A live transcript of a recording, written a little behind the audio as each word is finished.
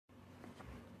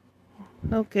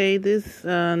Okay, this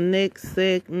next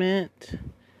segment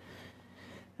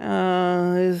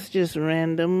is just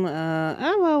random.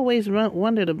 I've always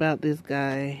wondered about this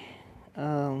guy,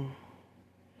 Ed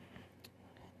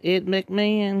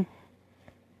McMahon.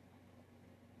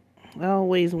 I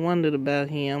always wondered about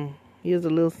him. He has a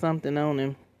little something on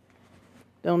him.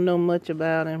 Don't know much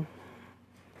about him.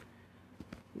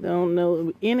 Don't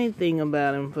know anything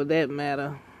about him for that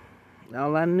matter.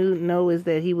 All I know is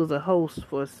that he was a host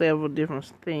for several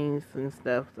different things and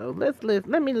stuff. So let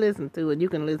me listen to it. You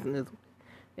can listen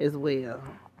as well.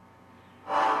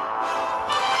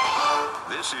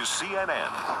 This is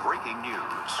CNN Breaking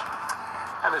News.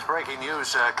 And this breaking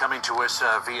news coming to us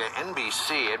via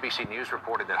NBC. NBC News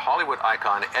reported that Hollywood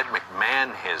icon Ed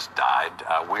McMahon has died.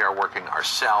 We are working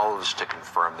ourselves to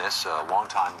confirm this. A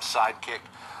longtime sidekick,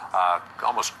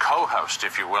 almost co-host,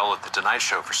 if you will, at The Tonight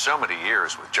Show for so many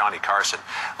years with Johnny Carson,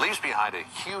 leaves behind a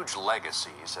huge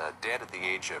legacy. He's dead at the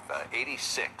age of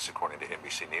 86, according to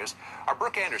NBC News. Our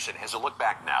Brooke Anderson has a look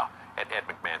back now at Ed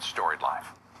McMahon's storied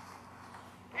life.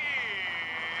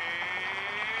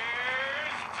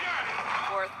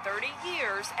 For 30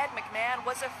 years, Ed McMahon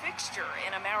was a fixture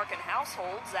in American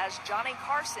households as Johnny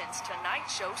Carson's Tonight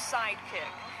Show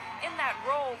sidekick. In that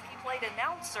role, he played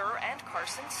announcer and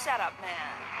Carson's setup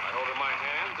man. I hold in my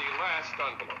hand the last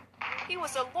envelope. He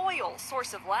was a loyal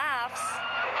source of laughs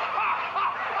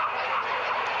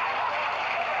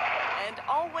and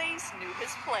always knew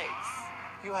his place.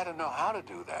 You had to know how to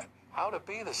do that, how to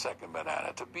be the second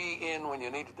banana, to be in when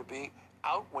you needed to be,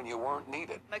 out when you weren't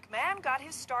needed. McMahon got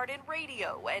his start in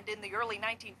radio and in the early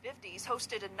 1950s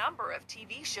hosted a number of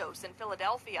TV shows in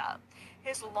Philadelphia.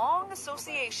 His long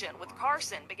association with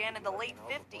Carson began in the late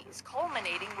 50s,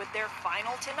 culminating with their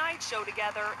final Tonight Show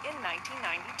together in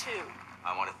 1992.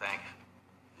 I want to thank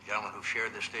the gentleman who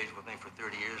shared this stage with me for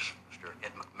 30 years, Mr.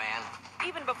 Ed McMahon.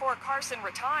 Even before Carson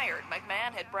retired,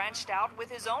 McMahon had branched out with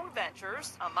his own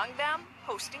ventures, among them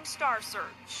hosting Star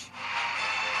Search.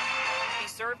 He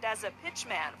served as a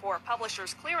pitchman for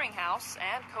Publishers Clearinghouse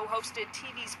and co-hosted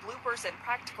TV's Bloopers and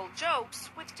Practical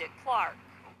Jokes with Dick Clark.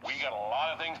 We got a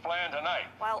lot of things planned tonight.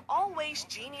 While always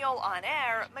genial on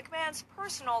air, McMahon's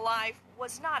personal life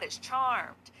was not as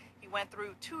charmed. He went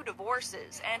through 2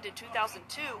 divorces, and in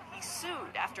 2002, he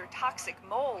sued after toxic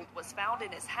mold was found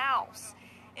in his house.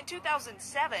 In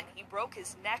 2007, he broke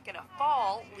his neck in a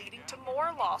fall, leading to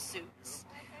more lawsuits.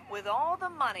 With all the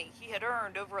money he had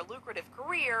earned over a lucrative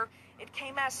career, it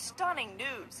came as stunning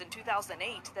news in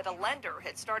 2008 that a lender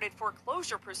had started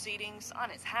foreclosure proceedings on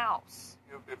his house.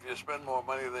 If you spend more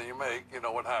money than you make, you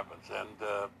know what happens.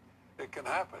 And it can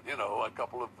happen. You know, a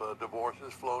couple of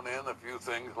divorces flown in, a few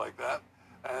things like that.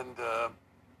 And,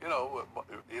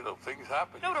 things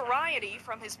happen. Notoriety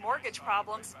from his mortgage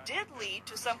problems did lead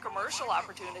to some commercial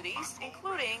opportunities,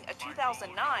 including a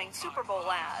 2009 Super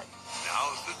Bowl ad.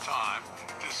 Now's the time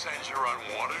to send your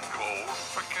unwanted gold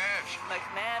for cash.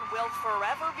 McMahon will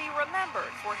forever be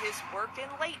remembered for his work in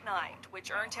late night, which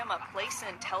earned him a place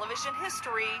in television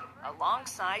history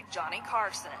alongside Johnny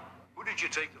Carson. Who did you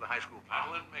take to the high school?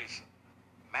 Madeline Mason.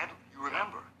 Madeline, you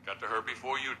remember? Got to her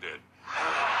before you did.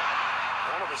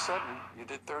 All of a sudden, you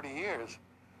did 30 years,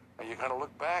 and you kind of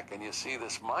look back and you see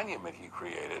this monument he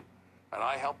created, and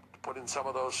I helped put in some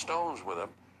of those stones with him.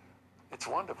 It's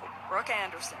wonderful. Brooke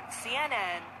Anderson,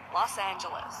 CNN, Los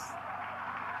Angeles.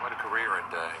 Quite a career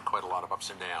and quite a lot of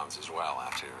ups and downs as well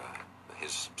after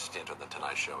his stint on The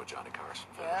Tonight Show with Johnny Carson.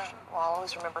 Yeah, well, I'll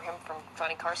always remember him from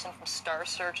Johnny Carson from Star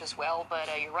Search as well, but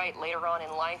you're right, later on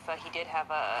in life, he did have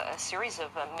a series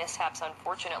of mishaps,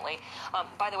 unfortunately.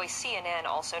 By the way, CNN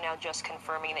also now just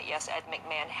confirming that, yes, Ed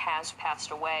McMahon has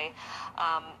passed away.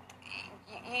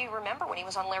 You remember when he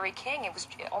was on Larry King, it was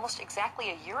almost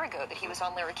exactly a year ago that he was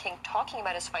on Larry King talking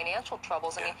about his financial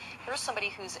troubles. I mean, here's somebody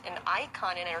who's an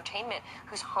icon in entertainment,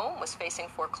 whose home was facing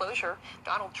foreclosure.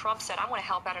 Donald Trump said, I want to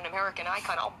help out an American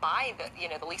icon. I'll buy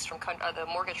the lease from the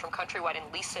mortgage from Countrywide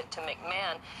and lease it to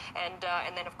McMahon. And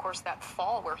then, of course, that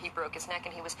fall where he broke his neck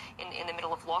and he was in the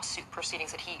middle of lawsuit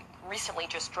proceedings that he recently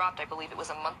just dropped. I believe it was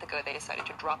a month ago they decided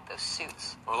to drop those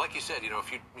suits. Well, like you said,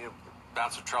 if you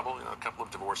bouts of trouble, a couple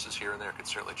of divorces here and there could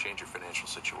certainly change your financial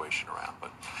situation around. But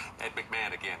Ed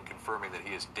McMahon, again, confirming that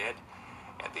he is dead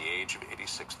at the age of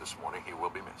 86 this morning. He will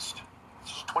be missed.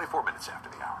 It's 24 minutes after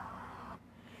the hour.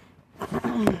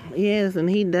 Yes, and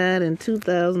he died in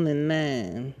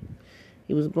 2009.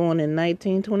 He was born in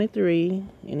 1923,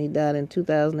 and he died in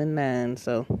 2009.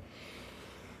 So,